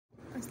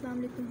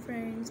Assalamu alaikum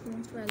friends,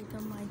 most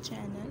welcome my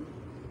channel.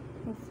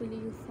 Hopefully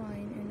you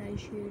find and I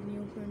share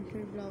new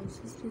printed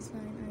blouses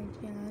design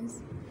ideas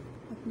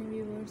अपने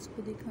viewers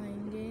को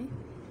दिखाएंगे.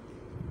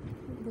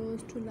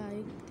 Those to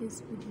like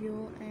this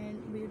video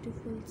and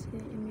beautiful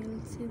से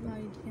emulsive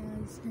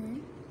ideas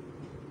हैं.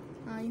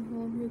 I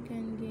hope you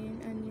can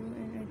gain a new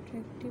and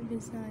attractive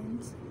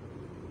designs.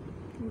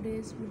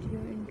 Today's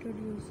video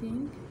introducing.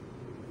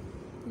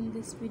 In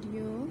this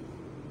video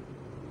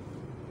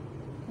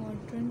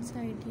modern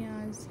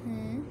ideas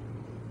हैं.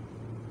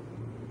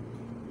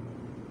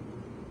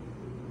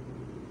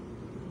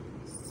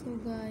 So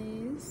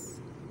guys,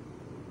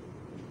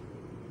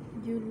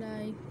 you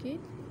like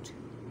it?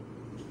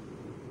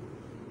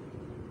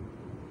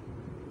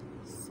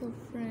 So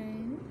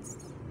friends,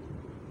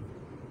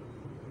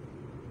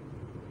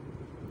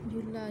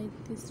 you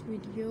like this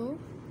video?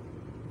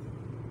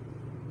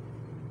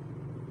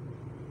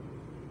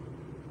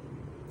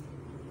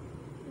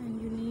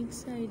 And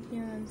unique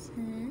ideas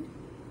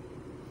हैं.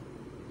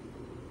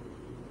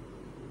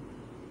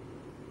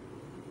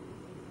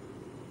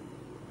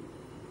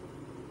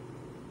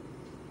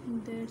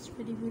 That's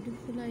very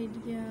beautiful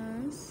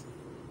ideas.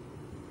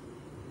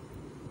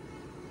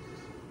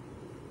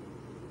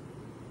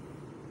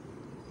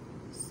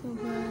 So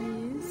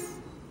guys,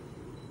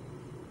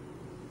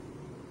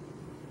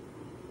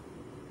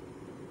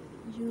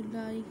 you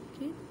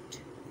like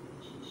it?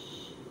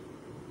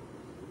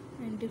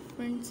 And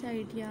different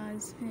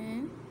ideas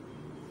हैं.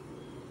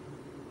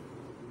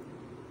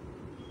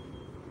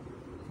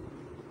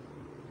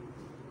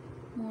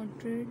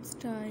 Moderate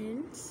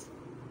styles.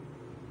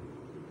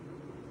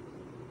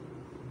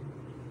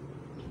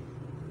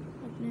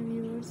 अपने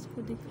viewers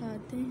को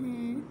दिखाते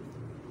हैं.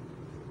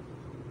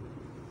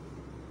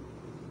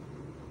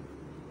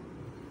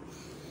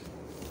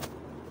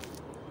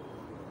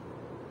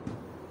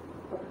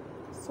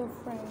 So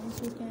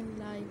friends, you can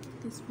like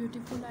this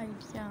beautiful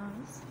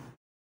ideas.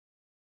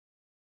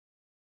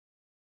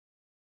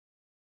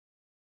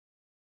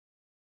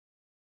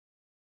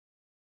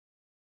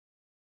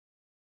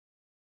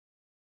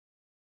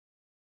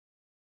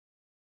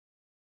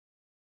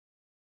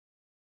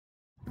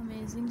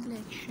 Amazing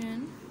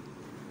collection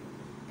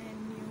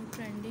and new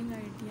trending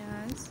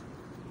ideas.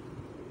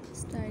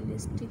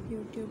 Stylistic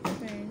YouTube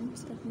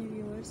trends अपने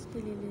viewers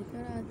के लिए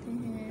लेकर आते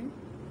हैं.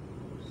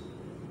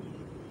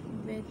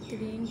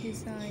 बेहतरीन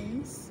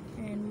designs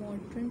and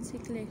modern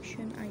C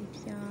collection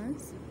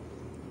ideas.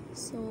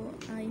 So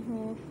I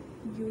hope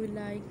you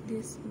like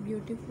this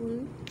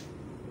beautiful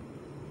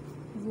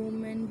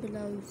women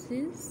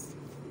blouses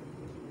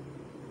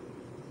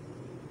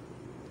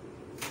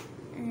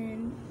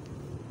and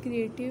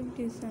creative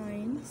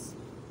designs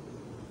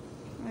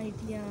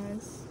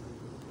ideas.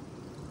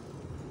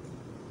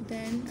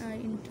 Then I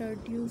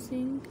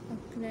introducing a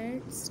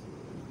clads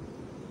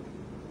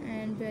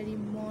and very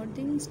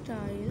modern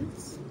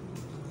styles.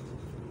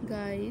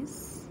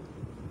 Guys,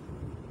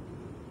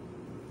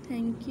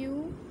 thank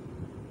you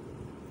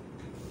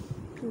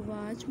to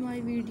watch my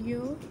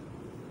video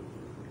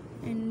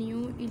and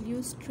new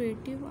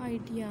illustrative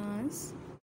ideas.